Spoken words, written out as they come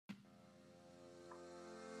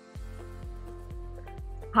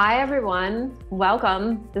Hi, everyone.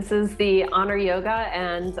 Welcome. This is the Honor Yoga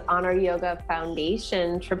and Honor Yoga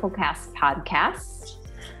Foundation TripleCast podcast,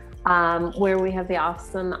 where we have the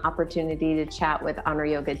awesome opportunity to chat with Honor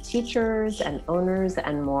Yoga teachers and owners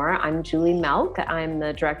and more. I'm Julie Mellk. I'm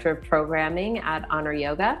the Director of Programming at Honor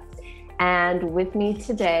Yoga. And with me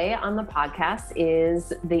today on the podcast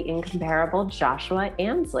is the incomparable Joshua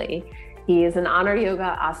Ansley. He is an Honor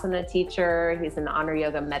Yoga asana teacher. He's an Honor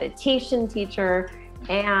Yoga meditation teacher.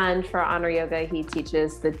 And for Honor Yoga, he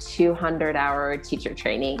teaches the 200-hour teacher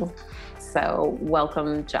training. So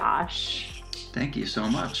welcome, Josh. Thank you so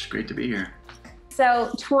much. Great to be here.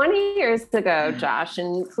 So 20 years ago, Josh,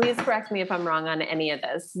 and please correct me if I'm wrong on any of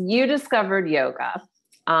this, you discovered yoga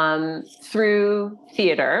through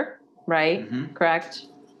theater, right? Mm-hmm. Correct?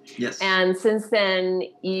 Yes. And since then,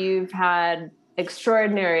 you've had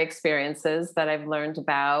extraordinary experiences that I've learned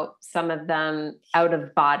about, some of them out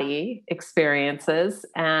of body experiences.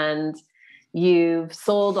 And you've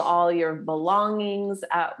sold all your belongings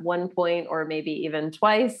at one point, or maybe even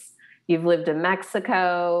twice. You've lived in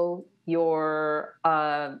Mexico. You're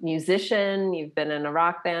a musician. You've been in a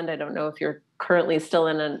rock band. I don't know if you're currently still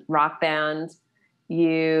in a rock band.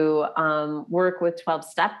 You work with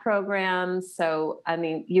 12-step programs. So, I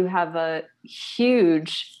mean, you have a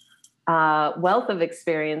huge wealth of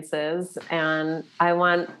experiences, and I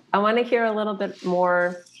want to hear a little bit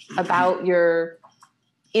more about your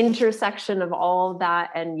intersection of all that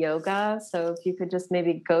and yoga. So if you could just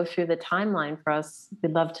maybe go through the timeline for us,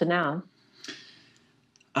 we'd love to know.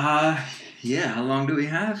 Yeah. How long do we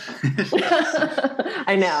have?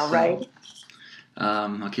 I know, right?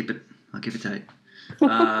 I'll keep it tight.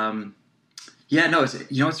 Yeah, no,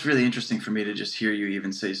 it's really interesting for me to just hear you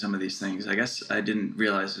even say some of these things. I guess I didn't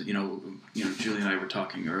realize that, Julie and I were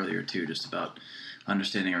talking earlier too, just about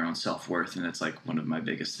understanding our own self-worth. And it's like one of my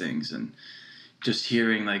biggest things. And just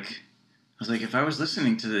hearing, like, I was like, if I was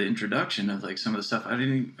listening to the introduction of like some of the stuff, I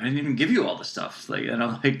didn't even give you all the stuff. Like, and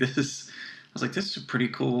I'm like, this is a pretty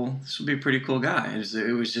cool, this would be a pretty cool guy. I was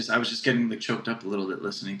just getting like choked up a little bit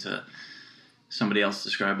listening to somebody else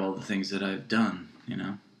describe all the things that I've done,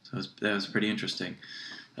 So that was pretty interesting.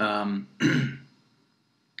 And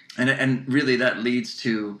really that leads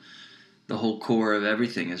to the whole core of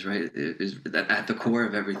everything is that at the core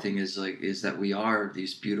of everything is that we are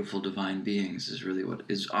these beautiful divine beings is really what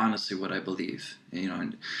is honestly what I believe,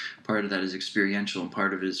 and part of that is experiential and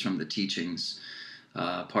part of it is from the teachings.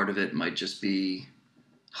 Part of it might just be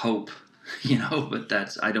hope,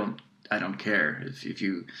 but I don't care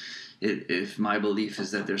if my belief is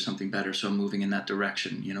that there's something better, so I'm moving in that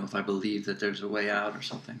direction, if I believe that there's a way out or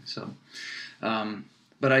something. So,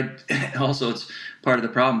 but it's part of the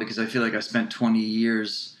problem because I feel like I spent 20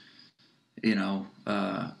 years,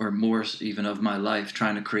 or more even of my life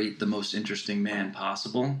trying to create the most interesting man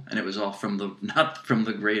possible. And it was all not from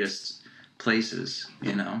the greatest places,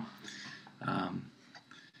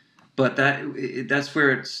 but that's where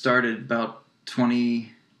it started about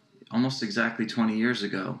almost exactly 20 years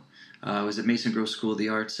ago. I was at Mason Gross School of the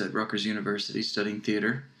Arts at Rutgers University studying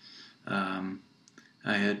theater. I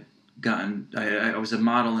was a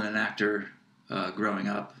model and an actor growing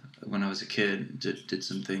up when I was a kid. Did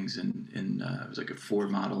some things in I was like a Ford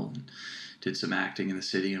model, and did some acting in the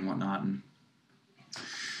city and whatnot.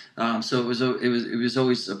 And so it was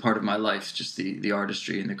always a part of my life, just the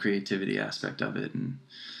artistry and the creativity aspect of it, and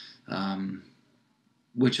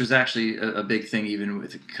which was actually a big thing, even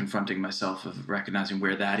with confronting myself of recognizing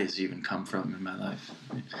where that has even come from in my life.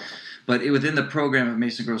 But within the program of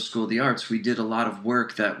Mason Gross School of the Arts, we did a lot of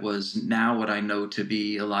work that was now what I know to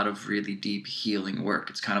be a lot of really deep healing work.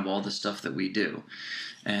 It's kind of all the stuff that we do.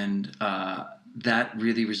 And that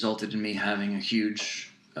really resulted in me having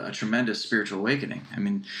a tremendous spiritual awakening. I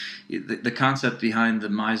mean, the concept behind the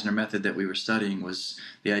Meisner method that we were studying was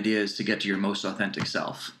the idea is to get to your most authentic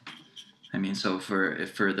self. I mean, so for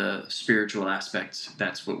the spiritual aspects,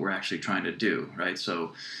 that's what we're actually trying to do, right?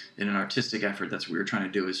 So in an artistic effort, that's what we were trying to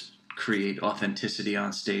do is create authenticity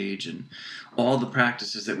on stage. And all the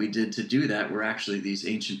practices that we did to do that were actually these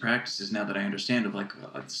ancient practices now that I understand of like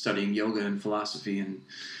studying yoga and philosophy and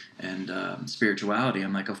spirituality.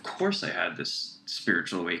 I'm like, of course I had this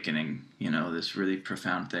spiritual awakening, this really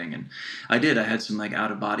profound thing. And I had some like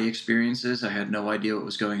out of body experiences. I had no idea what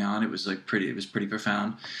was going on. It was pretty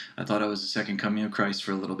profound. I thought I was the second coming of Christ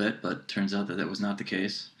for a little bit, but turns out that was not the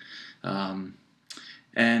case. But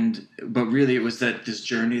really it was that this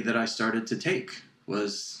journey that I started to take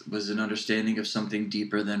was an understanding of something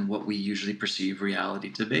deeper than what we usually perceive reality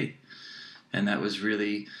to be. And that was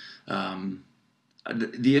really,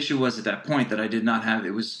 the issue was at that point that I did not have,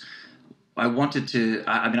 I wanted to.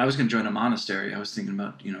 I mean, I was going to join a monastery. I was thinking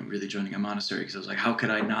about really joining a monastery because I was like, how could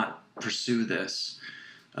I not pursue this?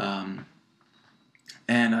 Um,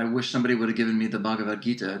 and I wish somebody would have given me the Bhagavad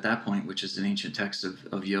Gita at that point, which is an ancient text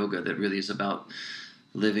of yoga that really is about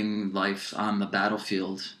living life on the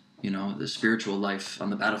battlefield, the spiritual life on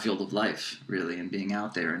the battlefield of life, really, and being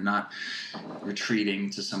out there and not retreating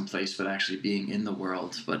to some place, but actually being in the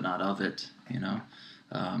world, but not of it.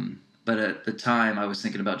 But at the time, I was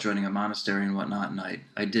thinking about joining a monastery and whatnot, and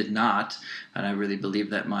I did not, and I really believed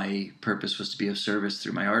that my purpose was to be of service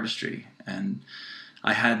through my artistry, and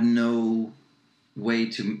I had no way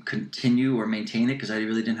to continue or maintain it because I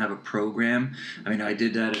really didn't have a program. I mean, I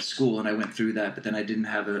did that at school and I went through that, but then I didn't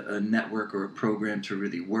have a network or a program to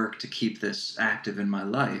really work to keep this active in my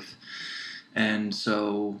life. And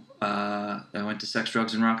so I went to sex,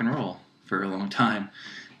 drugs, and rock and roll for a long time.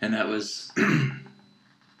 And that was, I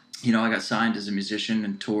got signed as a musician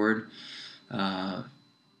and toured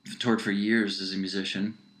for years as a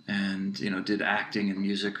musician and, did acting and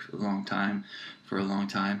music for a long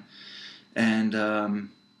time. And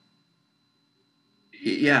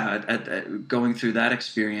going through that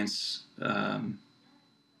experience,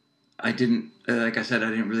 I didn't, like I said, I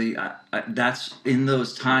didn't really. That's in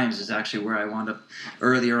those times is actually where I wound up.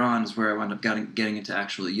 Earlier on is where I wound up getting into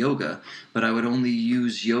actual yoga. But I would only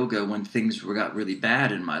use yoga when things got really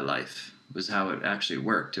bad in my life. Was how it actually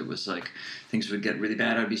worked. It was like things would get really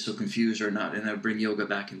bad. I'd be so confused or not, and I'd bring yoga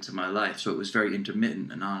back into my life. So it was very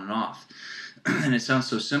intermittent and on and off. And it sounds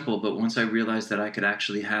so simple, but once I realized that I could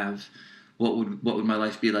actually have what would my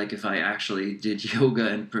life be like if I actually did yoga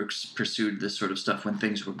and pursued this sort of stuff when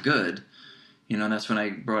things were good, that's when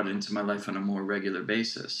I brought it into my life on a more regular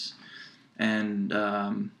basis. And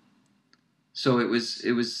so it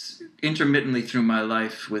was intermittently through my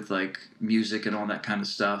life with like music and all that kind of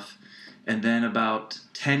stuff. And then about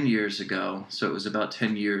 10 years ago, so it was about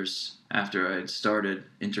 10 years after I had started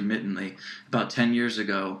intermittently, about 10 years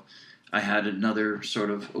ago, I had another sort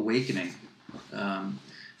of awakening.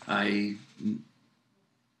 I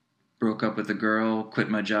broke up with a girl, quit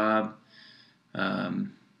my job,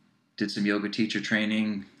 did some yoga teacher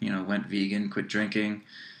training, went vegan, quit drinking,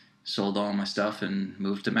 sold all my stuff, and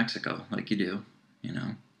moved to Mexico, like you do,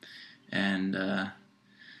 And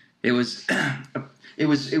it was it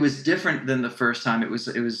was different than the first time.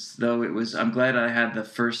 I'm glad I had the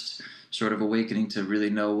first sort of awakening to really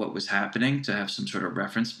know what was happening, to have some sort of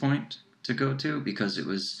reference point to go to, because it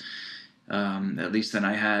was at least then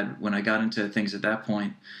I had, when I got into things at that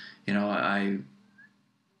point, I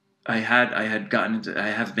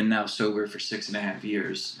have been now sober for 6.5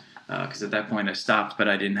 years, because at that point I stopped, but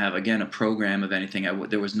I didn't have, again, a program of anything.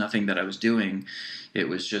 There was nothing that I was doing. It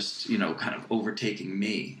was just, kind of overtaking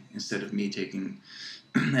me instead of me taking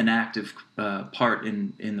an active part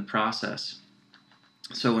in the process.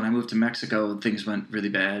 So when I moved to Mexico, things went really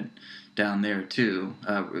bad down there too.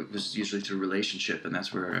 It was usually through relationship, and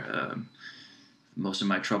that's where most of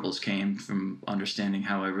my troubles came, from understanding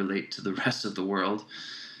how I relate to the rest of the world.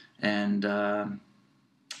 And I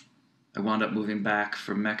wound up moving back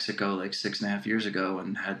from Mexico like 6.5 years ago,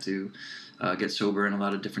 and had to get sober in a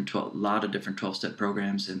lot of different 12-step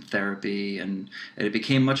programs and therapy, and it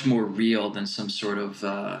became much more real than some sort of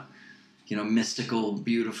mystical,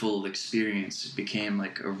 beautiful experience. It became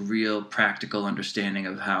like a real practical understanding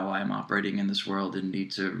of how I'm operating in this world and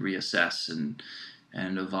need to reassess and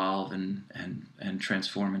evolve and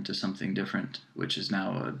transform into something different, which is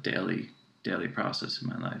now a daily process in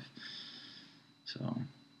my life. So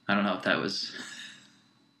I don't know if that was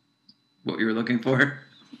what you were looking for.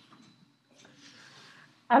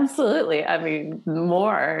 Absolutely. I mean,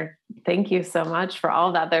 more. Thank you so much for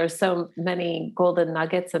all that. There's so many golden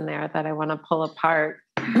nuggets in there that I want to pull apart.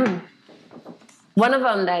 One of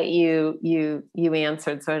them that you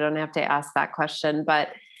answered, so I don't have to ask that question,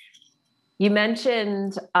 but you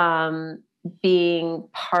mentioned being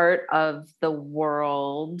part of the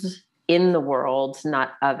world, in the world,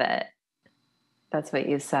 not of it. That's what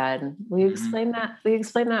you said. Will you explain that? Will you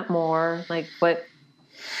explain that more? Like, what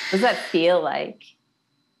does that feel like?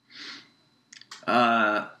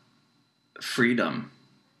 Freedom.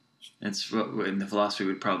 It's what in the philosophy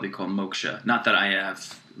we would probably call moksha. Not that I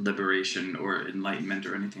have liberation or enlightenment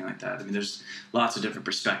or anything like that. I mean, there's lots of different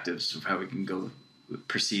perspectives of how we can go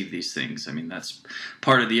perceive these things. I mean, that's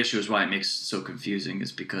part of the issue, is why it makes it so confusing,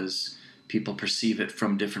 is because people perceive it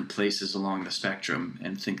from different places along the spectrum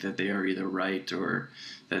and think that they are either right or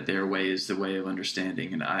that their way is the way of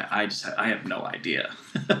understanding. And I have no idea.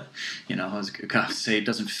 I was going to say it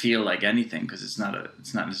doesn't feel like anything, because it's not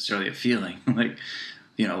necessarily a feeling. Like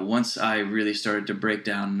once I really started to break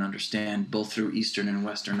down and understand both through Eastern and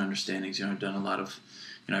Western understandings, I've done a lot of,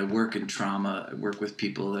 I work in trauma. I work with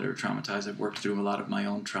people that are traumatized. I've worked through a lot of my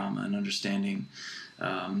own trauma and understanding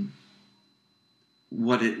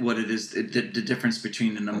what it is, the difference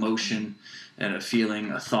between an emotion and a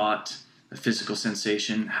feeling, a thought, a physical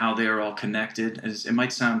sensation, how they are all connected. It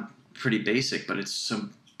might sound pretty basic, but it's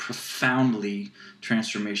some profoundly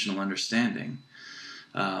transformational understanding.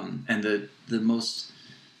 And the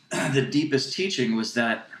deepest teaching was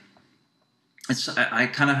that I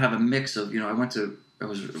kind of have a mix of, I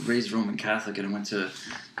was raised Roman Catholic and I went to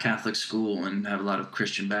Catholic school and have a lot of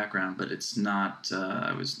Christian background, but it's not,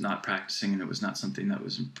 I was not practicing, and it was not something that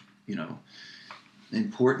was,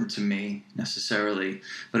 important to me necessarily,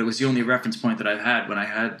 but it was the only reference point that I had when I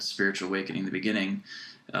had spiritual awakening in the beginning,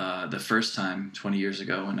 the first time 20 years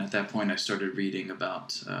ago. And at that point I started reading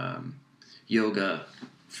about yoga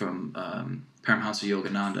from Paramahansa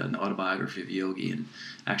Yogananda, an autobiography of a yogi, and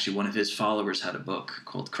actually one of his followers had a book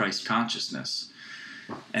called Christ Consciousness.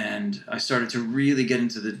 And I started to really get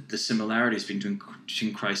into the similarities between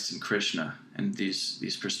Christ and Krishna and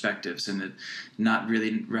these perspectives, and not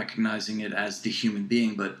really recognizing it as the human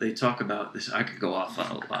being. But they talk about this. I could go off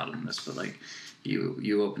on a lot on this, but like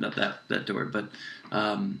you opened up that door. But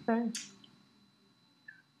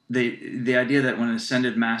the idea that when an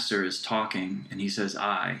ascended master is talking and he says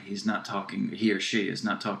I, he's not talking, he or she is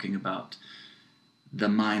not talking about the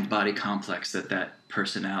mind-body complex that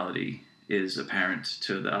personality is apparent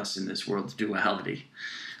to us in this world's duality,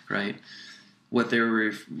 right? What they're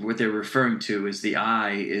referring to is the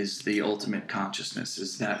I is the ultimate consciousness,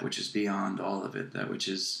 is that which is beyond all of it, that which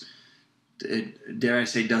is, dare I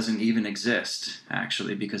say, doesn't even exist,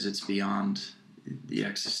 actually, because it's beyond the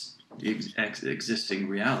existing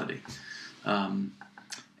reality.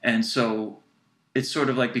 And so it's sort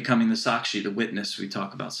of like becoming the Sakshi, the witness we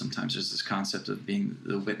talk about sometimes. There's this concept of being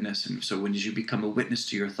the witness. And so when you become a witness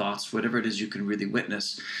to your thoughts, whatever it is you can really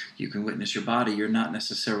witness, you can witness your body. You're not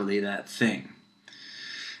necessarily that thing.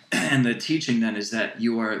 And the teaching then is that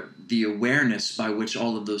you are the awareness by which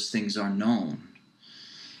all of those things are known.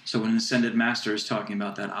 So when an ascended master is talking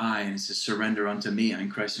about that I, and it says surrender unto me, I mean,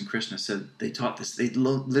 Christ and Krishna said, they taught this, they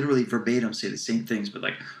literally verbatim say the same things, but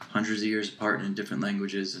like hundreds of years apart and in different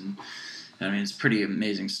languages. And I mean, it's pretty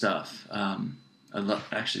amazing stuff. I love,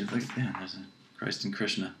 actually, like, yeah, there's a Christ and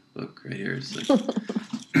Krishna book right here. It's like,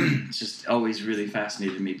 it's just always really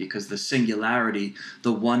fascinated me, because the singularity,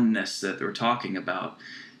 the oneness that they're talking about,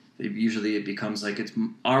 usually it becomes like it's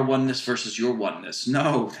our oneness versus your oneness.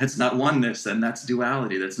 No, that's not oneness, and that's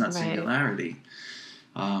duality. That's not singularity.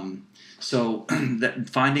 So that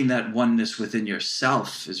finding that oneness within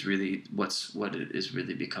yourself is really what it is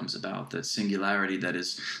really becomes about. That singularity that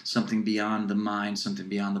is something beyond the mind, something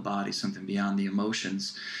beyond the body, something beyond the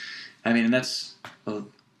emotions. I mean, and that's a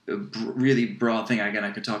really broad thing. Again,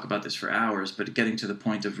 I could talk about this for hours, but getting to the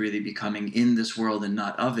point of really becoming in this world and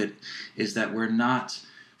not of it is that we're not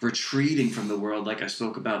retreating from the world. Like I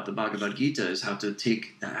spoke about the Bhagavad Gita, is how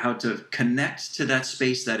to connect to that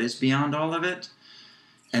space that is beyond all of it,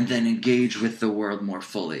 and then engage with the world more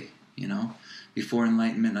fully. Before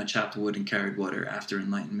enlightenment, I chopped wood and carried water. After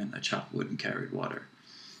enlightenment, I chopped wood and carried water.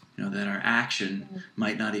 That our action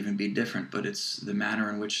might not even be different, but it's the manner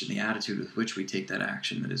in which, and the attitude with which we take that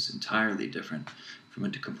action, that is entirely different, from a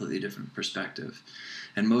completely different perspective.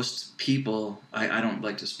 And most people, I don't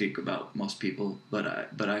like to speak about most people, but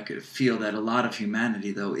I could feel that a lot of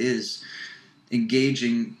humanity, though, is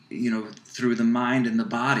engaging, through the mind and the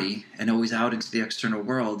body, and always out into the external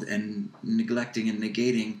world, and neglecting and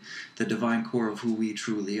negating the divine core of who we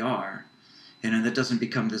truly are. And that doesn't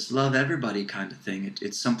become this love everybody kind of thing.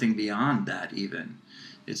 It's something beyond that even.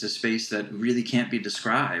 It's a space that really can't be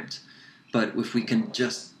described. But if we can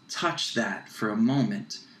just touch that for a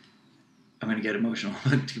moment, I'm going to get emotional,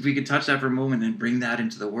 but if we could touch that for a moment and bring that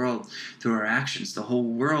into the world through our actions, the whole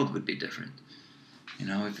world would be different.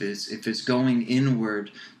 If it's going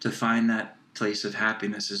inward to find that place of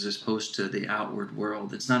happiness as opposed to the outward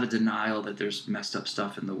world, it's not a denial that there's messed up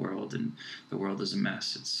stuff in the world and the world is a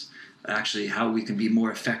mess. It's actually how we can be more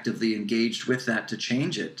effectively engaged with that to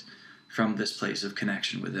change it from this place of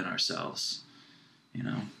connection within ourselves.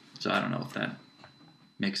 So I don't know if that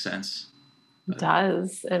makes sense. It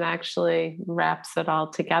does. It actually wraps it all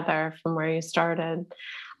together from where you started.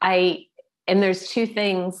 And there's two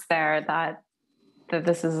things there that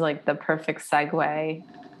this is like the perfect segue.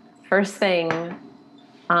 First thing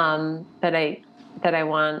that I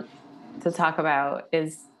want to talk about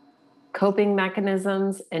is coping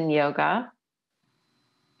mechanisms in yoga.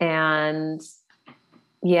 And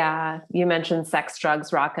yeah, you mentioned sex,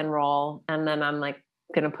 drugs, rock and roll. And then I'm like,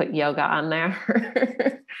 going to put yoga on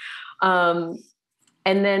there. um,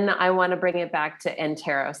 and then I want to bring it back to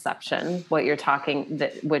interoception, what you're talking,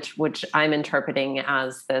 which I'm interpreting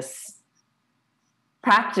as this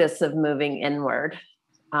practice of moving inward,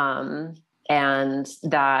 and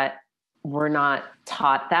that we're not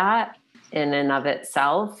taught that in and of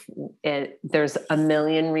itself. There's a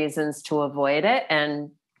million reasons to avoid it and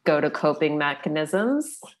go to coping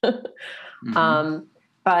mechanisms. Mm-hmm.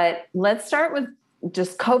 But let's start with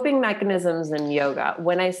just coping mechanisms in yoga.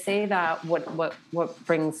 When I say that, what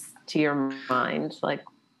brings to your mind? Like,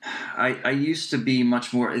 I used to be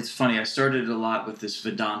much more, it's funny, I started a lot with this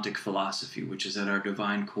Vedantic philosophy, which is at our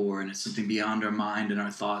divine core, and it's something beyond our mind and our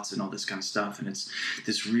thoughts and all this kind of stuff, and it's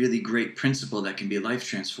this really great principle that can be life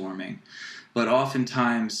transforming. But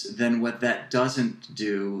oftentimes, then what that doesn't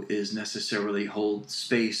do is necessarily hold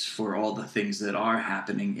space for all the things that are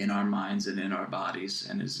happening in our minds and in our bodies,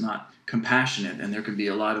 and is not compassionate. And there can be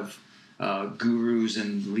a lot of gurus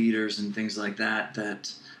and leaders and things like that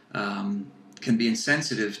can be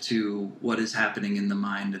insensitive to what is happening in the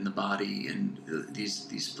mind and the body and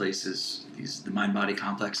these places, the mind-body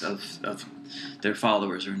complex of their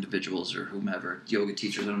followers or individuals or whomever, yoga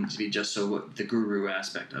teachers. I don't need to be just the guru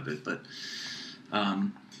aspect of it, but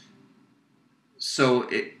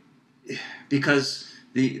because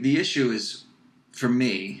the issue is, for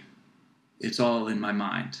me, it's all in my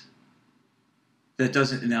mind. That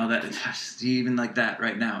doesn't, now that even like that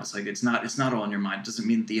right now, it's like it's not all in your mind. It doesn't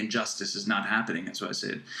mean the injustice is not happening. That's what I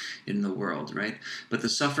said, in the world, right? But the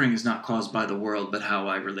suffering is not caused by the world, but how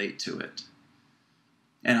I relate to it.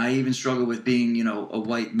 And I even struggle with being, a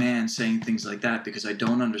white man saying things like that, because I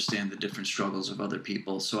don't understand the different struggles of other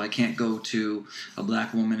people. So I can't go to a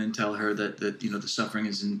black woman and tell her that the suffering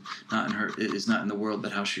is not in the world,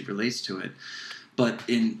 but how she relates to it. But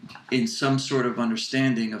in some sort of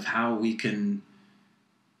understanding of how we can.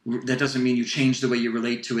 That doesn't mean you change the way you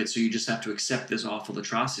relate to it, so you just have to accept this awful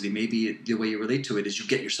atrocity. Maybe the way you relate to it is you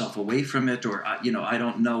get yourself away from it, or I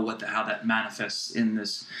don't know how that manifests in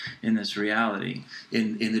this reality,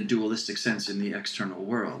 in the dualistic sense, in the external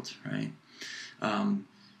world, right? And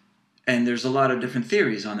there's a lot of different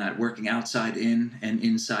theories on that, working outside in and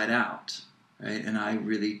inside out, right? And I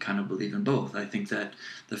really kind of believe in both. I think that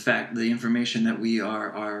the information that we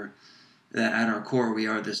are that at our core we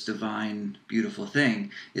are this divine, beautiful thing,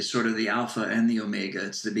 is sort of the alpha and the omega.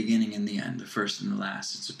 It's the beginning and the end, the first and the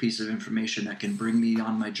last. It's a piece of information that can bring me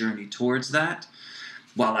on my journey towards that,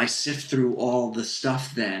 while I sift through all the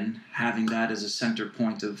stuff then, having that as a center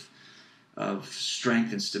point of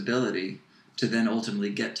strength and stability, to then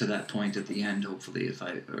ultimately get to that point at the end, hopefully,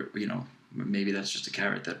 maybe that's just a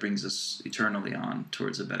carrot that brings us eternally on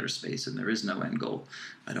towards a better space, and there is no end goal.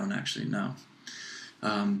 I don't actually know.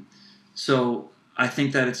 So I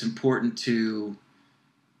think that it's important to,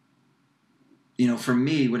 for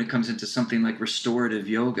me, when it comes into something like restorative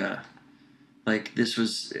yoga, like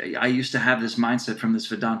I used to have this mindset from this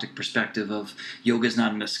Vedantic perspective of yoga is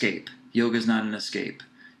not an escape. Yoga is not an escape.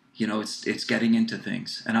 It's getting into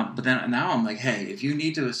things. But then now I'm like, hey, if you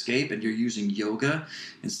need to escape and you're using yoga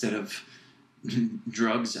instead of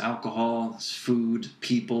drugs, alcohol, food,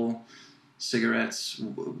 people, cigarettes,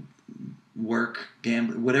 work,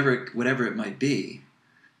 gambling, whatever it might be,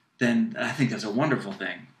 then I think that's a wonderful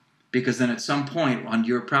thing. Because then at some point on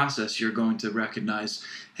your process, you're going to recognize,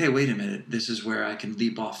 hey, wait a minute, this is where I can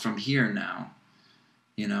leap off from here now,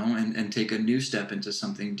 and take a new step into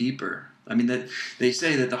something deeper. I mean, that they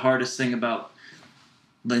say that the hardest thing about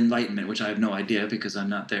enlightenment, which I have no idea because I'm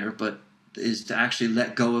not there, but is to actually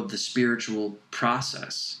let go of the spiritual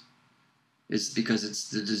process. Is because it's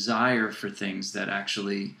the desire for things that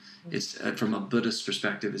actually, it's from a Buddhist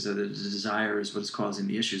perspective, is that the desire is what's causing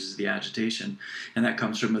the issues, is the agitation. And that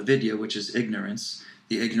comes from avidya, which is ignorance,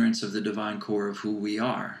 the ignorance of the divine core of who we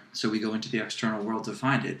are. So we go into the external world to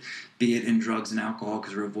find it, be it in drugs and alcohol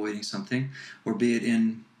because we're avoiding something, or be it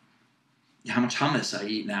in how much hummus I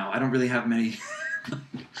eat now. I don't really have many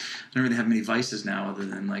vices now other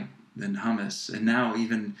than hummus. And now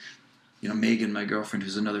even, Megan, my girlfriend,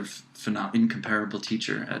 who's another incomparable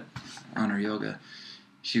teacher at Honor Yoga,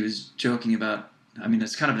 she was joking about,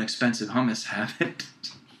 it's kind of an expensive hummus habit.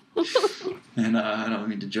 And I don't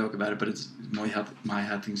mean to joke about it, but it's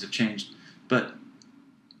how things have changed. But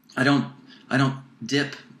I don't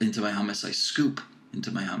dip into my hummus. I scoop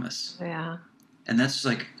into my hummus. Yeah. And that's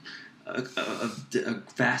like a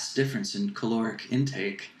vast difference in caloric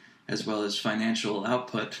intake as well as financial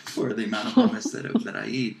output for the amount of hummus that I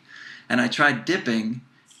eat. And I tried dipping,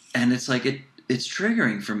 and it's like it's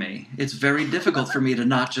triggering for me. It's very difficult for me to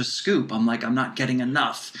not just scoop. I'm like, I'm not getting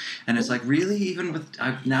enough. And it's like, really? Even with,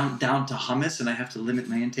 I'm now down to hummus and I have to limit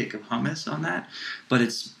my intake of hummus on that. But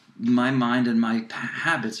it's my mind and my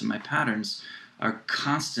habits and my patterns are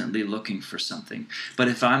constantly looking for something. But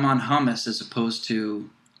if I'm on hummus as opposed to,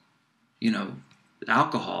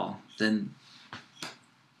 alcohol, then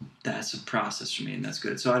that's a process for me, and that's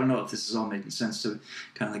good. So I don't know if this is all making sense, to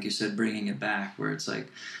kind of like you said, bringing it back, where it's like,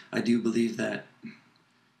 I do believe that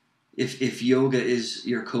if yoga is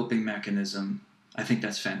your coping mechanism, I think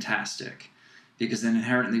that's fantastic, because then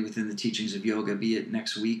inherently within the teachings of yoga, be it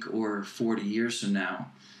next week or 40 years from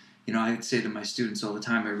now, I say to my students all the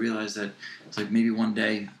time, I realize that it's like maybe one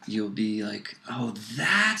day you'll be like, oh,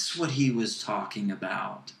 that's what he was talking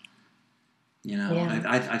about. Yeah.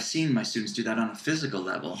 I've seen my students do that on a physical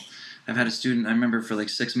level. I've had a student, I remember for like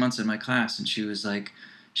 6 months in my class, and she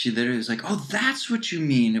literally was like, oh, that's what you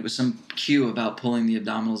mean. It was some cue about pulling the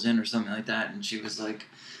abdominals in or something like that. And she was like,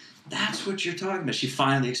 that's what you're talking about. She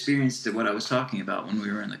finally experienced what I was talking about when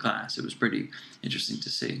we were in the class. It was pretty interesting to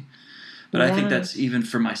see. But I think that's even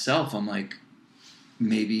for myself. I'm like,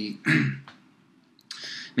 maybe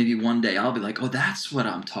one day I'll be like, oh, that's what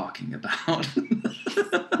I'm talking about.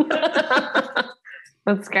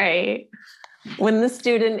 That's great. When the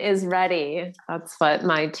student is ready, that's what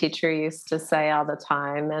my teacher used to say all the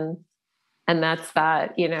time. And that's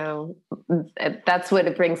that, that's what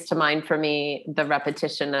it brings to mind for me, the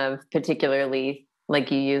repetition of, particularly like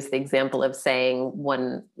you use the example of saying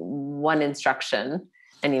one instruction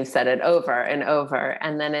and you said it over and over.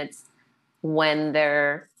 And then it's when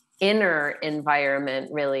their inner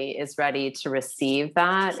environment really is ready to receive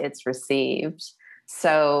that, it's received.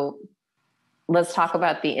 So let's talk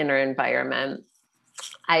about the inner environment.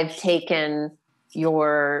 I've taken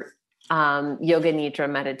your yoga nidra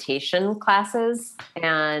meditation classes,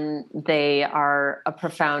 and they are a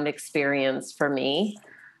profound experience for me.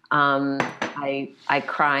 I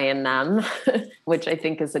cry in them, which I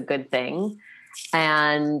think is a good thing.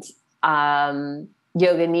 And yoga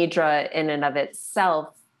nidra in and of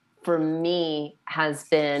itself, for me, has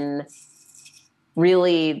been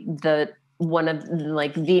really the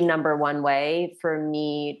number one way for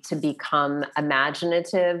me to become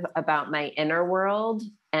imaginative about my inner world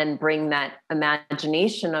and bring that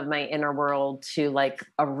imagination of my inner world to like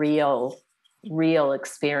a real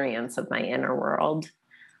experience of my inner world.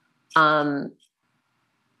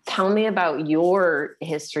 Tell me about your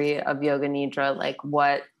history of yoga nidra. Like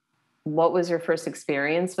what was your first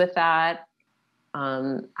experience with that?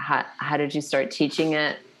 How did you start teaching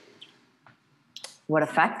it? What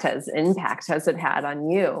impact has it had on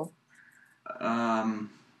you?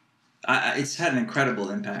 It's had an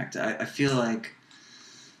incredible impact. I feel like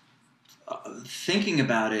thinking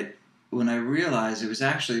about it, when I realized it was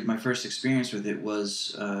actually my first experience with it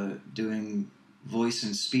was doing voice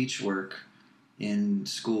and speech work in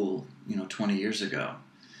school, 20 years ago.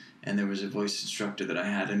 And there was a voice instructor that I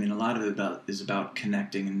had. I mean, a lot of it is about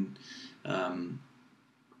connecting and,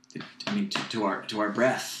 to our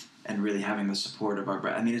breath, and really having the support of our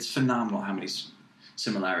breath. I mean, it's phenomenal how many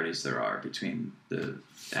similarities there are between the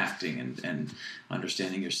acting and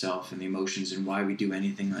understanding yourself and the emotions and why we do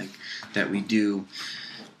anything like that we do.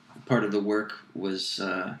 Part of the work was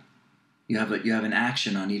you have an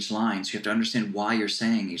action on each line, so you have to understand why you're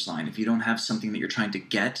saying each line. If you don't have something that you're trying to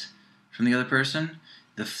get from the other person,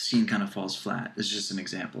 the scene kind of falls flat. This is just an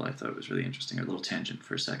example. I thought it was really interesting. A little tangent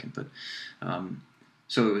for a second, but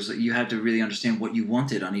so it was, you had to really understand what you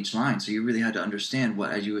wanted on each line. So you really had to understand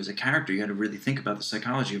what, as you as a character, you had to really think about the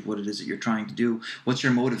psychology of what it is that you're trying to do. What's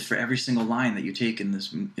your motive for every single line that you take in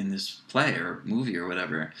this play or movie or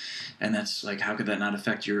whatever? And that's like, how could that not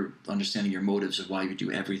affect your understanding your motives of why you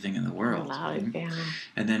do everything in the world? Yeah.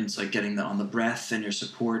 And then it's like getting on the breath and your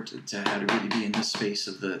support to how to really be in this space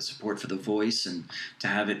of the support for the voice and to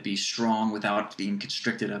have it be strong without being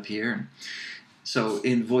constricted up here. So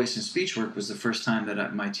in voice and speech work was the first time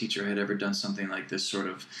that my teacher had ever done something like this sort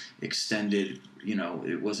of extended,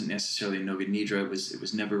 it wasn't necessarily yoga nidra. It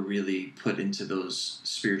was never really put into those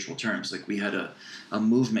spiritual terms. Like we had a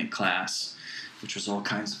movement class, which was all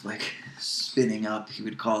kinds of like spinning up, he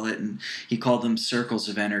would call it, and he called them circles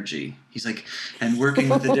of energy. He's like, and working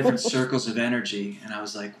with the different circles of energy. And I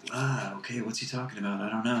was like, wow, okay, what's he talking about? I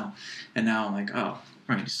don't know. And now I'm like, oh,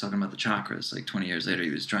 right, he's talking about the chakras. Like 20 years later, he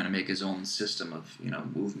was trying to make his own system of,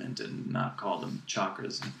 movement and not call them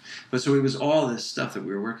chakras. But so it was all this stuff that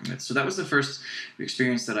we were working with. So that was the first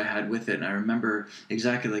experience that I had with it. And I remember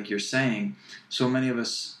exactly like you're saying, so many of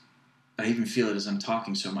us, I even feel it as I'm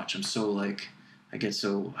talking so much. I'm so like, I get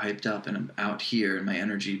so hyped up and I'm out here and my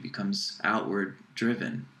energy becomes outward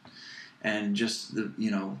driven. And just the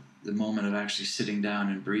moment of actually sitting down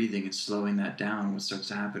and breathing and slowing that down, what starts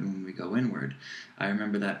to happen when we go inward. I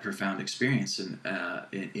remember that profound experience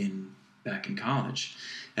in back in college,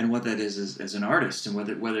 and what that is as an artist, and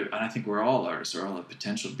whether and I think we're all artists, or all have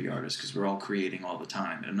potential to be artists, because we're all creating all the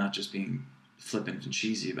time, and I'm not just being flippant and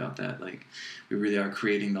cheesy about that. Like, we really are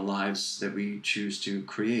creating the lives that we choose to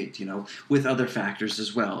create, with other factors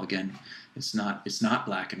as well. Again, it's not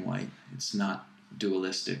black and white. It's not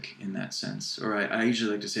dualistic in that sense. Or I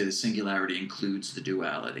usually like to say the singularity includes the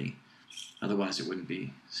duality. Otherwise, it wouldn't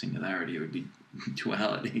be singularity. It would be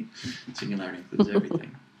duality. Singularity includes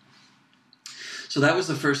everything. So that was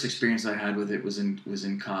the first experience I had with it. Was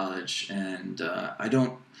in college, and I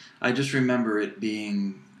just remember it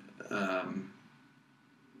being.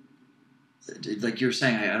 Like you were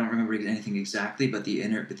saying, I don't remember anything exactly, but the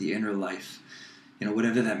inner life,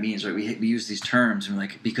 whatever that means, right? We use these terms,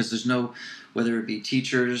 and because there's no, whether it be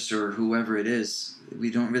teachers or whoever it is,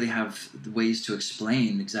 we don't really have ways to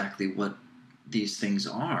explain exactly what these things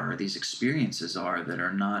are, these experiences are, that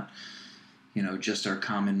are not, just our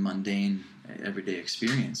common mundane everyday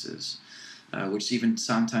experiences. Which even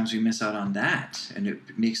sometimes we miss out on that, and it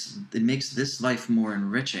makes this life more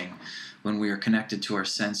enriching when we are connected to our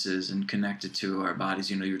senses and connected to our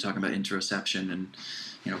bodies. You were talking about interoception and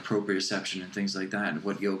proprioception and things like that, and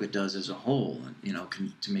what yoga does as a whole,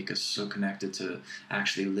 to make us so connected to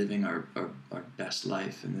actually living our best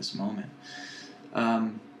life in this moment.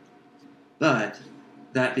 But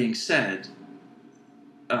that being said,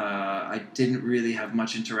 I didn't really have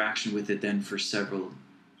much interaction with it then for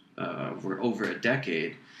over a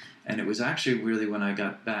decade, and it was actually really when I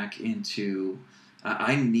got back into,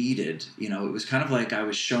 I needed, it was kind of like I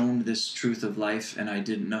was shown this truth of life and I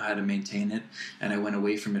didn't know how to maintain it, and I went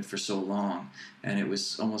away from it for so long, and it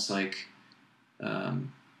was almost like,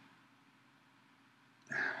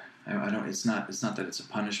 it's not that it's a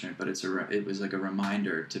punishment, but it was like a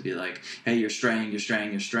reminder to be like, hey, you're straying,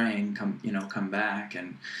 come back.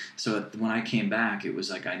 And so when I came back, it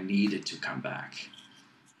was like I needed to come back.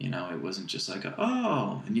 It wasn't just like,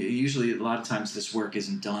 and usually a lot of times this work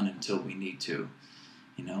isn't done until we need to,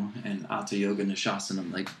 and Hatha Yoga,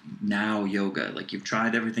 Nishasana, like now yoga, like you've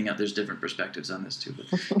tried everything out. There's different perspectives on this too, but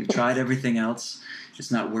you've tried everything else.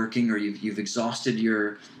 It's not working, or you've exhausted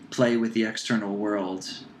your play with the external world.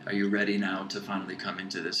 Are you ready now to finally come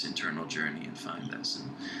into this internal journey and find this? And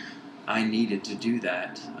I needed to do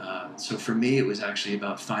that. So for me, it was actually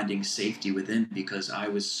about finding safety within, because I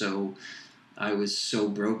was so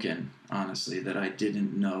broken, honestly, that I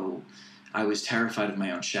didn't know. I was terrified of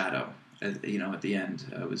my own shadow. At the end,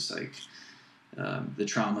 I was like, the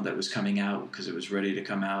trauma that was coming out, because it was ready to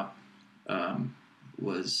come out, I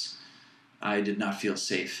did not feel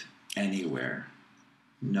safe anywhere,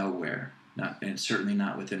 nowhere, and certainly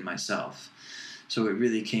not within myself. So it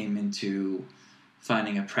really came into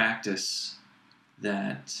finding a practice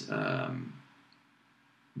that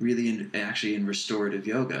really actually in restorative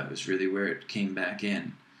yoga was really where it came back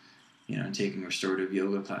in, and taking restorative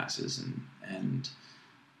yoga classes and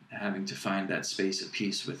having to find that space of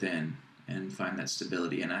peace within and find that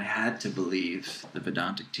stability. And I had to believe the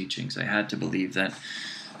Vedantic teachings. I had to believe that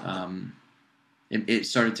it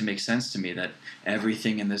started to make sense to me that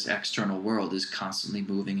everything in this external world is constantly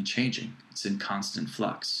moving and changing. It's in constant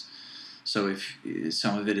flux. So if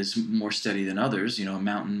some of it is more steady than others, a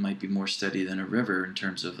mountain might be more steady than a river in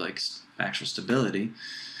terms of like actual stability.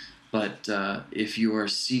 But if you are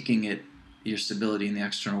seeking your stability in the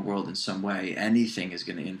external world in some way, anything is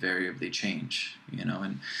going to invariably change,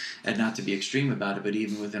 and not to be extreme about it, but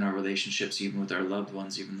even within our relationships, even with our loved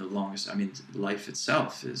ones, even the longest, life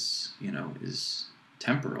itself is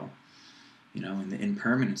temporal, and the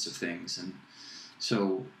impermanence of things. And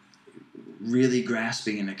so really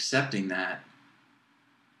grasping and accepting that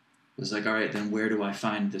was like, all right, then where do I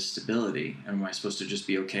find this stability? Am I supposed to just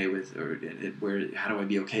be okay with, how do I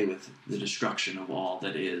be okay with the destruction of all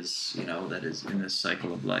that is, that is in this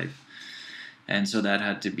cycle of life? And so that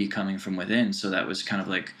had to be coming from within. So that was kind of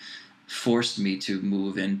like forced me to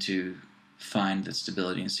move into find that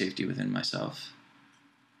stability and safety within myself.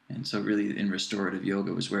 And so really in restorative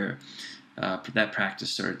yoga was where that practice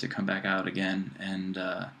started to come back out again. And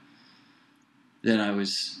then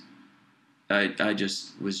I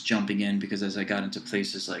just was jumping in, because as I got into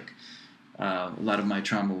places like a lot of my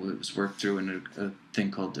trauma was worked through in a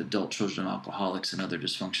thing called Adult Children of Alcoholics and Other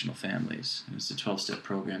Dysfunctional Families. And it's a 12-step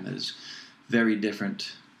program that is very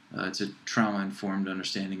different. It's a trauma-informed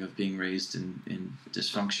understanding of being raised in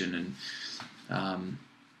dysfunction and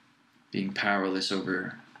being powerless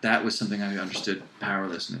over that was something I understood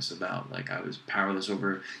powerlessness about. Like, I was powerless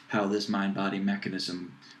over how this mind-body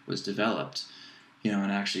mechanism was developed.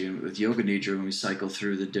 And actually with Yoga Nidra, when we cycle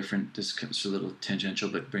through the different, this is a little tangential,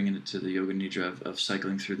 but bringing it to the Yoga Nidra of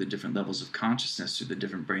cycling through the different levels of consciousness, through the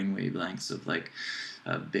different brain wavelengths of like,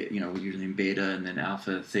 usually in beta and then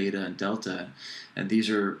alpha, theta, and delta. And these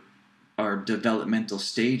are our developmental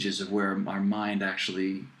stages of where our mind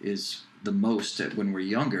actually is the most when we're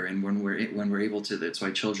younger, and when we're able to. That's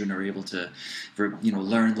why children are able to,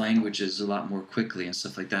 learn languages a lot more quickly and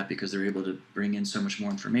stuff like that, because they're able to bring in so much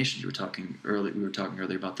more information. We were talking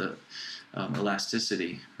earlier about the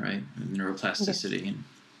elasticity, right? Neuroplasticity, yes.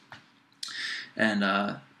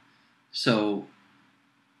 and so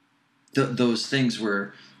those things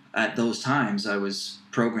were, at those times I was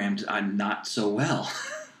programmed not so well.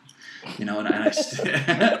 And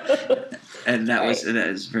and that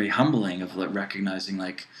was very humbling, of recognizing,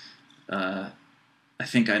 like, I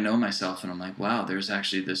think I know myself, and I'm like, wow, there's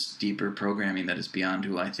actually this deeper programming that is beyond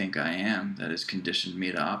who I think I am, that has conditioned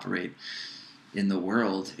me to operate in the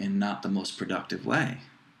world in not the most productive way.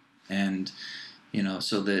 And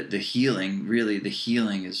so the healing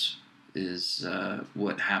is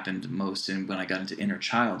what happened most when I got into inner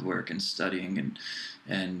child work and studying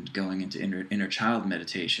and going into inner child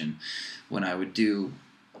meditation, when I would do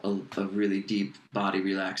a really deep body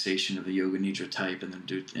relaxation of a Yoga Nidra type, and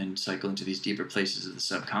then cycle into these deeper places of the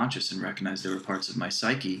subconscious, and recognize there were parts of my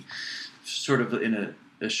psyche, sort of in a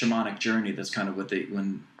shamanic journey. That's kind of what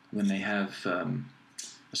when they have a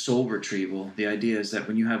soul retrieval. The idea is that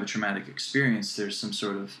when you have a traumatic experience, there's some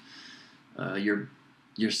sort of your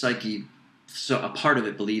psyche, so a part of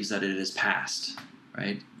it believes that it is past,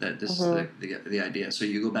 right? That this is the idea. So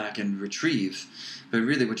you go back and retrieve, but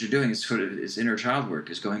really what you're doing is inner child work,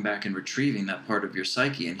 is going back and retrieving that part of your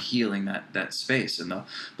psyche and healing that space, and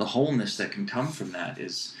the wholeness that can come from that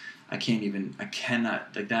is, I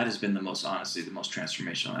cannot, like, that has been the most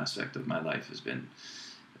transformational aspect of my life, has been,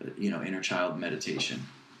 inner child meditation,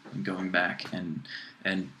 and going back and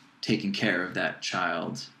taking care of that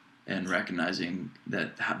child, and recognizing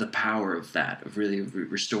that the power of that, of really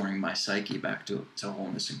restoring my psyche back to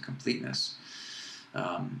wholeness and completeness.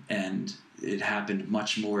 And it happened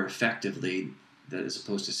much more effectively, that as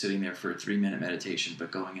opposed to sitting there for a 3-minute meditation,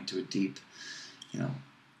 but going into a deep,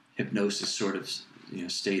 hypnosis sort of,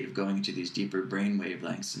 state of going into these deeper brain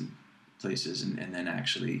wavelengths and places, and then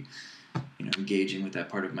actually, engaging with that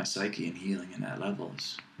part of my psyche and healing in that level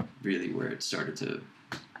is really where it started the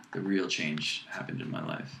real change happened in my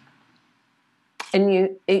life.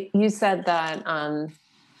 And you said that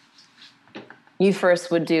you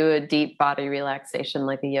first would do a deep body relaxation,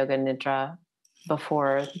 like a Yoga Nidra,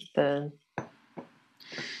 before the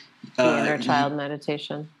inner child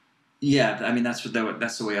meditation. Yeah, I mean, that's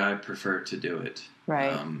the way I prefer to do it.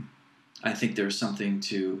 Right. I think there's something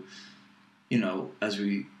to, as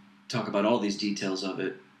we talk about all these details of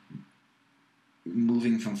it,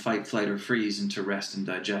 moving from fight, flight, or freeze into rest and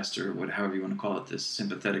digest, or however you want to call it, this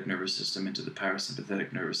sympathetic nervous system into the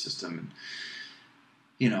parasympathetic nervous system.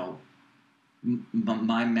 And,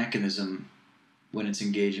 my mechanism when it's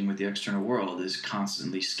engaging with the external world is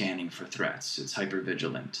constantly scanning for threats. It's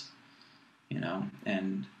hypervigilant,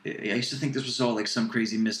 and I used to think this was all like some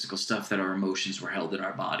crazy mystical stuff, that our emotions were held in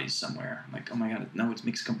our bodies somewhere. I'm like, oh my God, no, it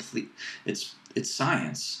makes it's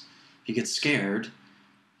science. If you get scared,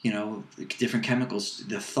 different chemicals,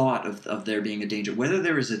 the thought of there being a danger, whether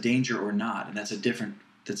there is a danger or not, and that's a different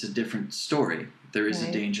story. There is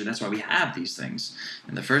a danger. That's why we have these things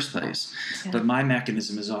in the first place. Yeah. But my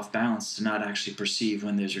mechanism is off balance to not actually perceive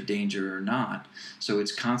when there's a danger or not. So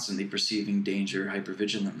it's constantly perceiving danger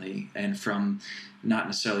hypervigilantly, and not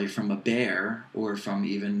necessarily from a bear, or from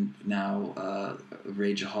even now a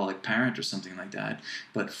rageaholic parent or something like that,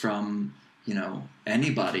 but from,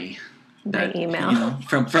 anybody. That, email.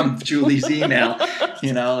 From Julie's email,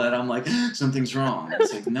 that I'm like, something's wrong.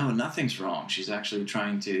 It's like, no, nothing's wrong. She's actually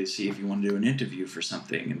trying to see if you want to do an interview for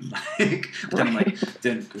something, and then I'm like,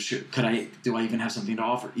 then do I even have something to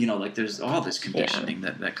offer? There's all this conditioning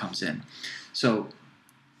that comes in. So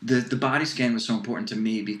the body scan was so important to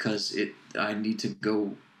me, because I need to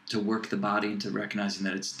go to work the body into recognizing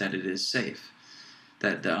that it is safe,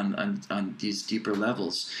 that on these deeper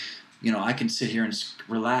levels. I can sit here and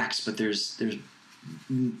relax, but there's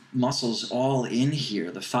muscles all in here.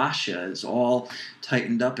 The fascia is all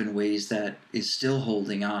tightened up in ways that is still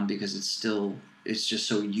holding on, because it's just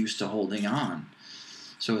so used to holding on.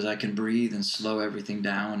 So as I can breathe and slow everything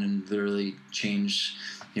down and literally change,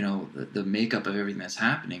 the makeup of everything that's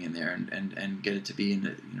happening in there, and get it to be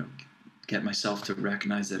get myself to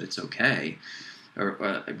recognize that it's okay.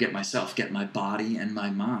 or get my body and my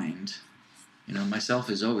mind. Myself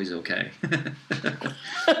is always okay.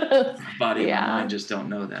 My body and my mind just don't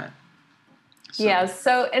know that. So. Yeah.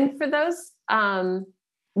 So, and for those,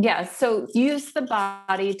 so use the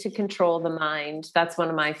body to control the mind. That's one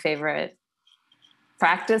of my favorite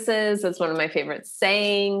practices. It's one of my favorite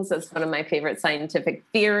sayings. It's one of my favorite scientific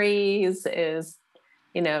theories is,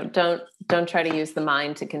 don't try to use the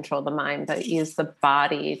mind to control the mind, but use the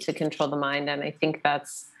body to control the mind. And I think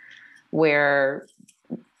that's where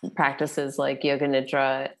practices like Yoga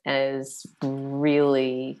Nidra has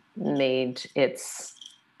really made its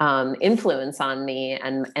influence on me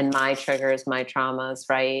and my triggers, my traumas,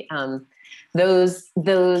 right?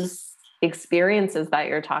 Those experiences that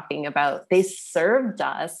you're talking about, they served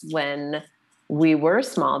us when we were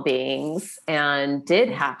small beings and did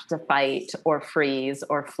have to fight or freeze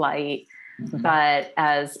or flight. Mm-hmm. But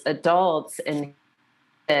as adults, and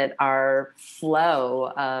our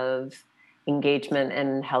flow of engagement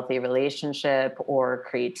in healthy relationship or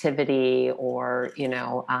creativity or,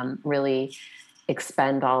 really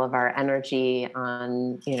expend all of our energy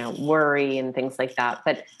on, worry and things like that.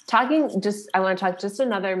 But I want to talk just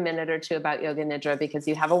another minute or two about Yoga Nidra, because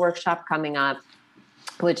you have a workshop coming up,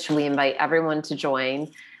 which we invite everyone to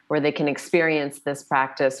join, where they can experience this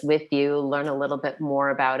practice with you, learn a little bit more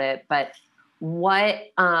about it. But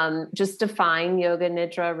just define Yoga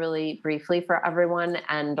Nidra really briefly for everyone.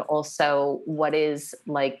 And also what is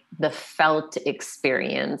like the felt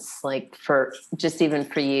experience, like for just even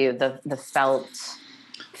for you, the felt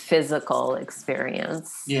physical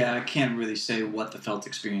experience. Yeah, I can't really say what the felt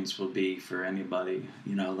experience will be for anybody,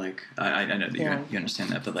 I know that you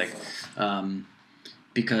understand that, but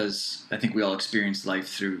because I think we all experience life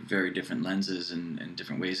through very different lenses and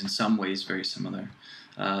different ways, in some ways very similar.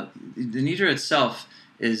 The Nidra itself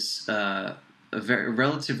is a very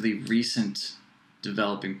relatively recent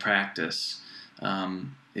developing practice,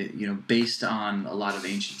 based on a lot of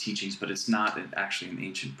ancient teachings, but it's not actually an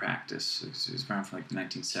ancient practice. It was around from the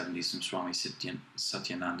 1970s from Swami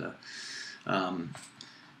Satyananda.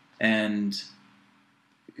 And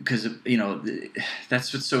because,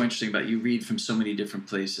 that's what's so interesting about it. You read from so many different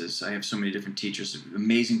places. I have so many different teachers,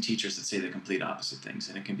 amazing teachers that say the complete opposite things,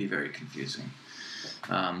 and it can be very confusing.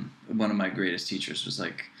 One of my greatest teachers was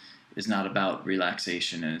is not about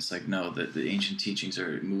relaxation, and it's no, the ancient teachings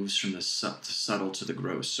it moves from the subtle to the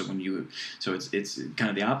gross. So it's kind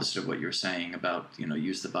of the opposite of what you're saying about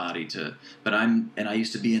use the body to. But I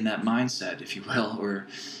used to be in that mindset, if you will, or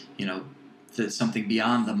that something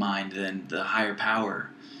beyond the mind, then the higher power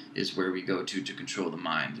is where we go to control the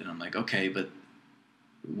mind. And I'm like, okay, but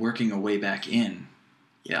working a way back in.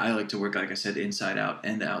 Yeah, I like to work, like I said, inside out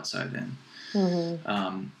and outside in.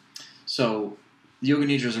 Mm-hmm. So Yoga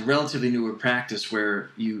Nidra is a relatively newer practice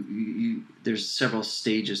where you there's several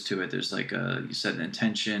stages to it. There's you set an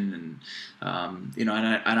intention, and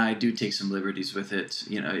and I do take some liberties with it.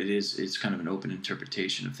 It's kind of an open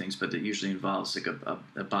interpretation of things, but it usually involves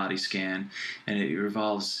a body scan, and it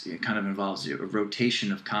kind of involves a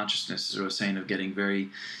rotation of consciousness, as I was saying, of getting very,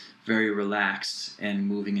 very relaxed and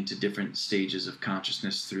moving into different stages of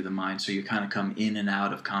consciousness through the mind. So you kind of come in and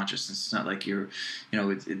out of consciousness. It's not like you're,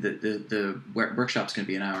 the workshop's going to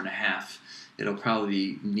be an hour and a half. It'll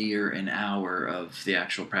probably be near an hour of the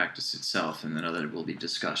actual practice itself, and then there will be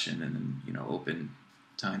discussion and then, open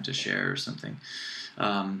time to share or something.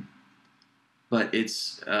 But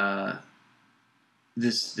it's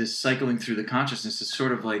this cycling through the consciousness is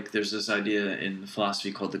sort of there's this idea in the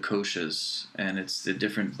philosophy called the koshas, and it's the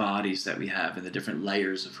different bodies that we have and the different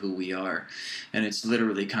layers of who we are, and it's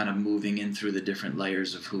literally kind of moving in through the different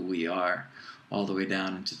layers of who we are, all the way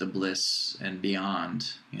down into the bliss and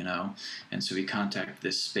beyond, and so we contact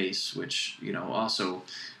this space, which also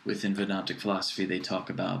within Vedantic philosophy they talk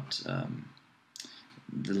about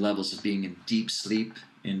the levels of being in deep sleep,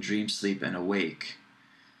 in dream sleep, and awake.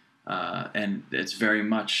 And it's very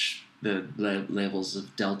much the levels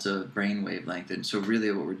of delta brainwave length. And so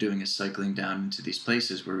really what we're doing is cycling down into these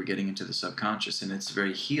places where we're getting into the subconscious, and it's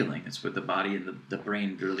very healing. It's where the body and the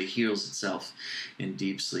brain really heals itself in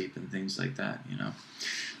deep sleep and things like that,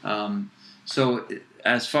 So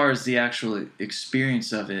as far as the actual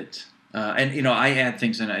experience of it, and I add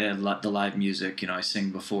things in. I add the live music. I sing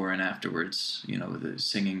before and afterwards. The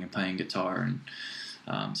singing and playing guitar,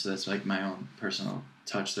 and so that's my own personal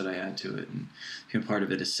touch that I add to it. And part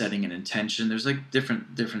of it is setting an intention. There's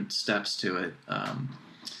different steps to it,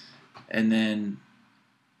 and then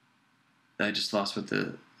I just lost what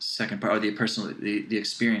the second part, or the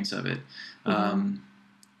experience of it. Mm-hmm.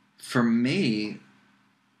 For me,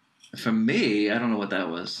 I don't know what that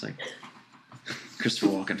was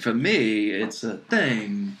Christopher Walken. For me, it's a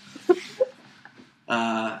thing.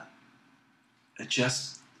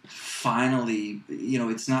 Just finally,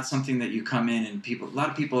 it's not something that you come in and a lot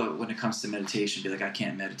of people, when it comes to meditation, be like, I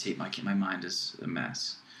can't meditate. My mind is a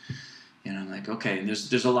mess. I'm like, okay. And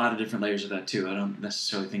there's a lot of different layers of that too. I don't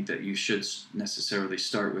necessarily think that you should necessarily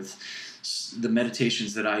start with the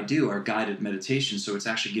meditations that I do are guided meditations. So it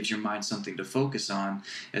actually gives your mind something to focus on,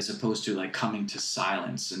 as opposed to like coming to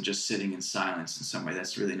silence and just sitting in silence in some way.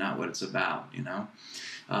 That's really not what it's about,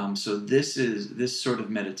 So this sort of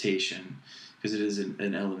meditation, because it is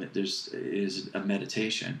an element, it is a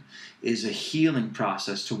meditation, is a healing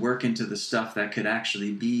process to work into the stuff that could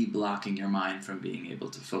actually be blocking your mind from being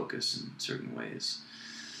able to focus in certain ways.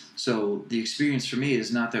 So the experience for me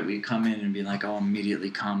is not that we come in and be like, oh,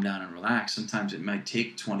 immediately calm down and relax. Sometimes it might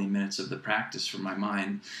take 20 minutes of the practice for my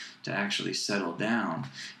mind to actually settle down.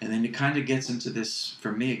 And then it kind of gets into this,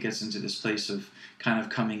 for me, it gets into this place of kind of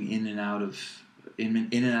coming in and out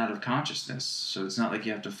of consciousness. So it's not like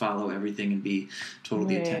you have to follow everything and be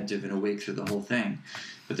totally attentive and awake through the whole thing.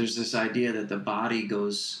 But there's this idea that the body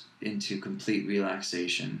goes into complete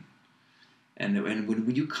relaxation. And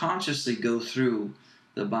when you consciously go through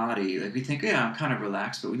the body, like we think, yeah, I'm kind of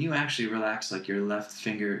relaxed. But when you actually relax, like your left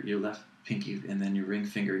finger, your left pinky, and then your ring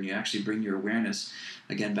finger, and you actually bring your awareness,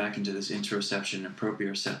 again, back into this interoception and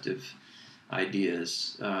proprioceptive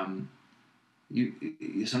ideas, you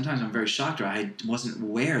sometimes I'm very shocked, or I wasn't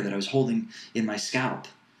aware that I was holding in my scalp.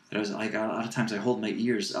 That I was like, a lot of times I hold my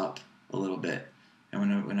ears up a little bit,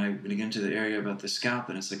 and when I get into the area about the scalp,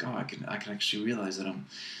 and it's like, oh, I can actually realize that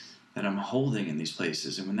I'm holding in these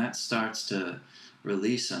places, and when that starts to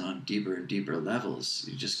release on deeper and deeper levels,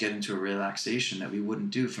 you just get into a relaxation that we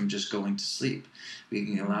wouldn't do from just going to sleep. We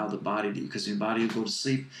can allow the body to, because your body will go to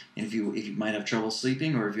sleep, and if you might have trouble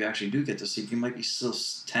sleeping, or if you actually do get to sleep, you might be still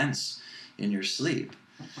tense in your sleep.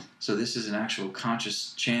 So this is an actual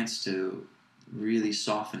conscious chance to really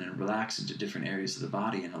soften and relax into different areas of the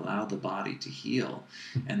body and allow the body to heal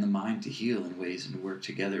and the mind to heal in ways and work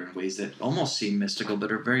together in ways that almost seem mystical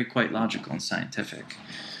but are very quite logical and scientific.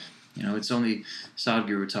 It's only,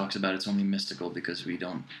 Sadhguru talks about it's only mystical because we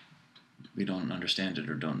don't understand it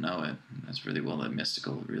or don't know it. That's really what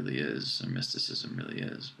mystical really is, or mysticism really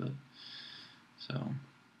is. But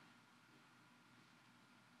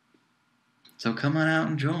so come on out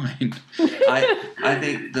and join. I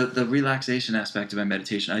think the relaxation aspect of my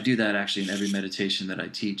meditation, I do that actually in every meditation that I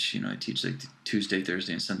teach. I teach like Tuesday,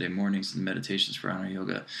 Thursday, and Sunday mornings in meditations for honor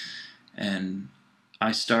yoga. And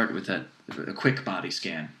I start with a quick body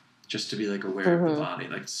scan, just to be like aware of the body.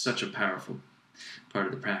 Like, such a powerful part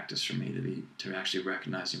of the practice for me to actually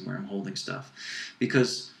recognizing where I'm holding stuff.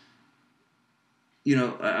 Because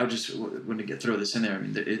I just want to throw this in there. I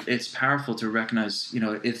mean, it's powerful to recognize,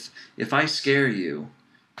 if I scare you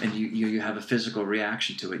and you have a physical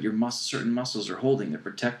reaction to it, certain muscles are holding, they're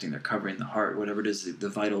protecting, they're covering the heart, whatever it is, the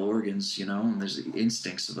vital organs, and there's the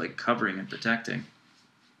instincts of like covering and protecting.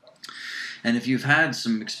 And if you've had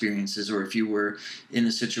some experiences, or if you were in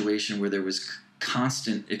a situation where there was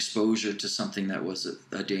constant exposure to something that was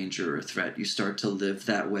a danger or a threat, you start to live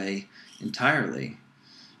that way entirely.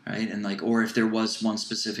 Right, and or if there was one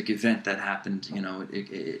specific event that happened,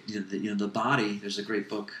 the body. There's a great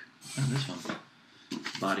book. Oh, this one,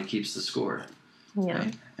 Body Keeps the Score. Yeah.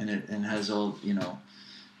 Right? And it has all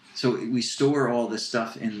So we store all this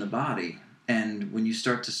stuff in the body, and when you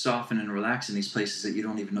start to soften and relax in these places that you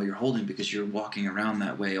don't even know you're holding because you're walking around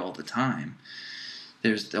that way all the time,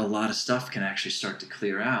 there's a lot of stuff can actually start to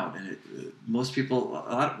clear out. And not most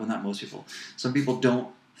people. Some people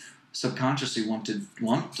don't subconsciously want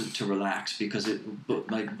to relax because it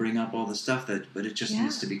might bring up all the stuff but it just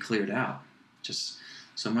needs to be cleared out. Just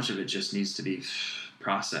so much of it just needs to be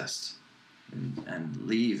processed and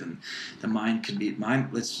leave. And the mind can be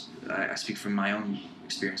I speak from my own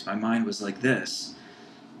experience. My mind was like this,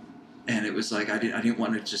 and it was like I didn't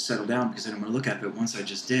want to just settle down because I didn't want to look at it. But once I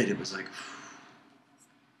just did, it was like,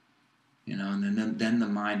 and then the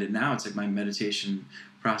mind. And now it's like my meditation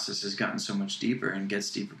process has gotten so much deeper and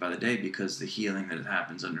gets deeper by the day because the healing that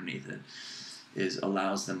happens underneath it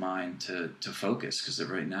allows the mind to focus. Because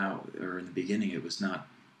right now, or in the beginning, it was not.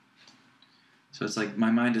 So it's like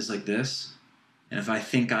my mind is like this, and if I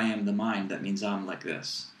think I am the mind, that means I'm like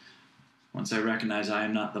this. Once I recognize I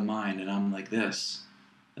am not the mind and I'm like this,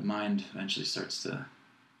 the mind eventually starts to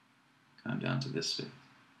come down to this space.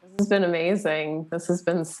 This has been amazing. This has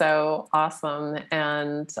been so awesome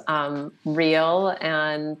and real.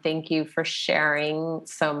 And thank you for sharing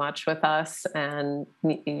so much with us. And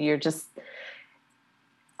you're just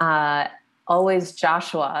always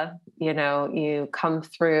Joshua. you come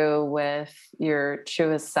through with your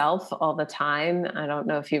truest self all the time. I don't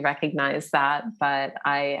know if you recognize that, but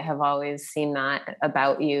I have always seen that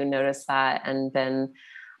about you, noticed that, and been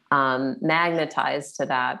magnetized to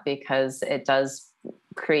that, because it does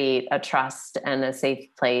create a trust and a safe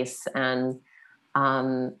place. And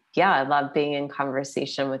I love being in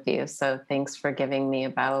conversation with you. So thanks for giving me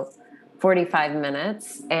about 45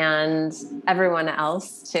 minutes, and everyone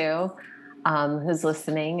else too, who's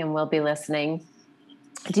listening and will be listening.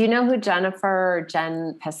 Do you know who Jen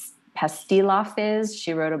Pastiloff is?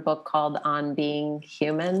 She wrote a book called On Being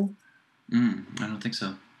Human. I don't think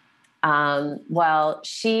so. Well,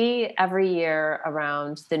 she, every year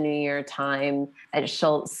around the New Year time,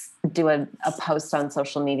 she'll do a post on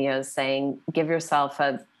social media saying, give yourself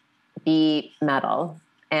a B medal.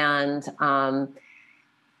 And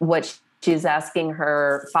what she's asking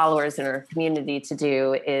her followers in her community to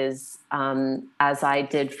do is, as I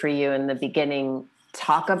did for you in the beginning,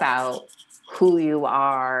 talk about who you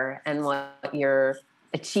are and what your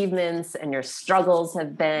achievements and your struggles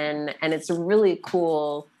have been. And it's a really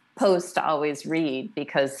cool post to always read,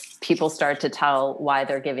 because people start to tell why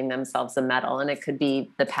they're giving themselves a medal. And it could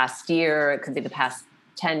be the past year, it could be the past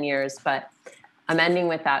 10 years, but I'm ending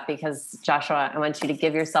with that because, Joshua, I want you to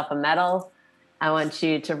give yourself a medal. I want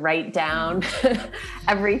you to write down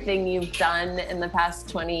everything you've done in the past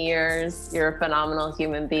 20 years. You're a phenomenal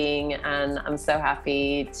human being, and I'm so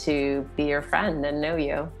happy to be your friend and know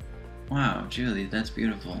you. Wow, Julie, that's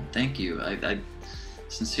beautiful. Thank you. I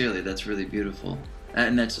sincerely, that's really beautiful.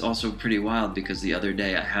 And that's also pretty wild, because the other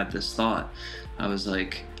day I had this thought. I was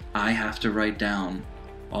like, I have to write down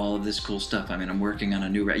all of this cool stuff. I mean, I'm working on a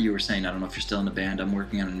new you were saying, I don't know if you're still in the band, I'm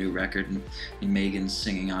working on a new record, and Megan's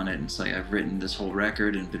singing on it, and it's like I've written this whole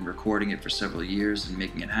record and been recording it for several years and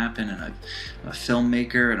making it happen, and I'm a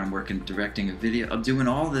filmmaker, and I'm directing a video. I'm doing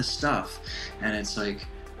all this stuff, and it's like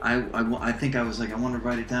I think I was like, I want to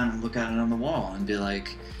write it down and look at it on the wall and be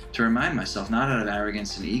like, to remind myself, not out of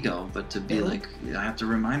arrogance and ego, but to be like, I have to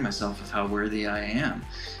remind myself of how worthy I am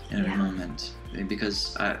in every moment,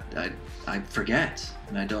 because I forget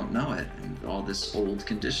and I don't know it, and all this old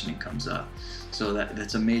conditioning comes up. So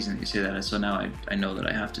that's amazing that you say that. So now I know that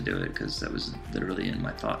I have to do it, because that was literally in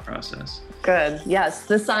my thought process. Good. Yes,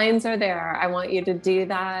 the signs are there. I want you to do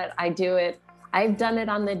that. I do it. I've done it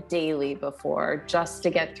on the daily before, just to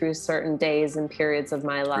get through certain days and periods of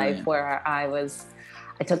my life where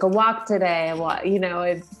I took a walk today.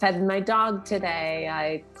 I fed my dog today.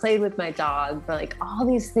 I played with my dog. But like all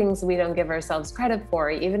these things we don't give ourselves credit for,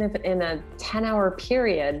 even if in a 10-hour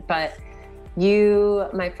period. But you,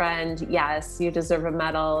 my friend, yes, you deserve a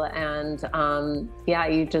medal. And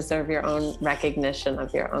you deserve your own recognition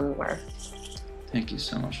of your own work. Thank you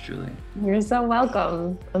so much, Julie. You're so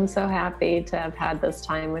welcome. I'm so happy to have had this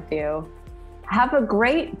time with you. Have a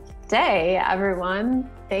great day, everyone.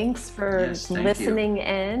 Thanks for listening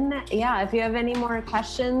in. Yeah, if you have any more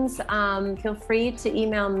questions, feel free to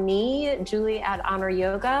email me, Julie at Honor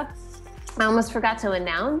Yoga. I almost forgot to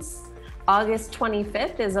announce, August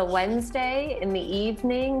 25th is a Wednesday in the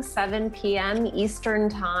evening, 7 p.m. Eastern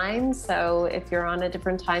time. So if you're on a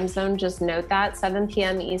different time zone, just note that 7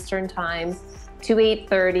 p.m. Eastern time to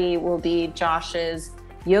 8:30 will be Josh's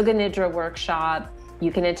Yoga Nidra workshop.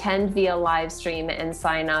 You can attend via live stream and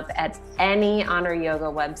sign up at any Honor Yoga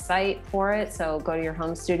website for it. So go to your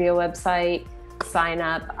home studio website, sign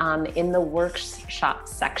up in the workshop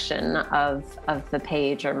section of the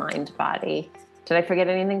page, or Mind Body. Did I forget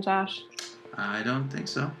anything, Josh? I don't think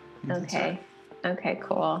so. Okay. Okay,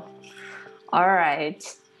 cool. All right.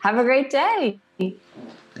 Have a great day.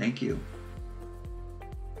 Thank you.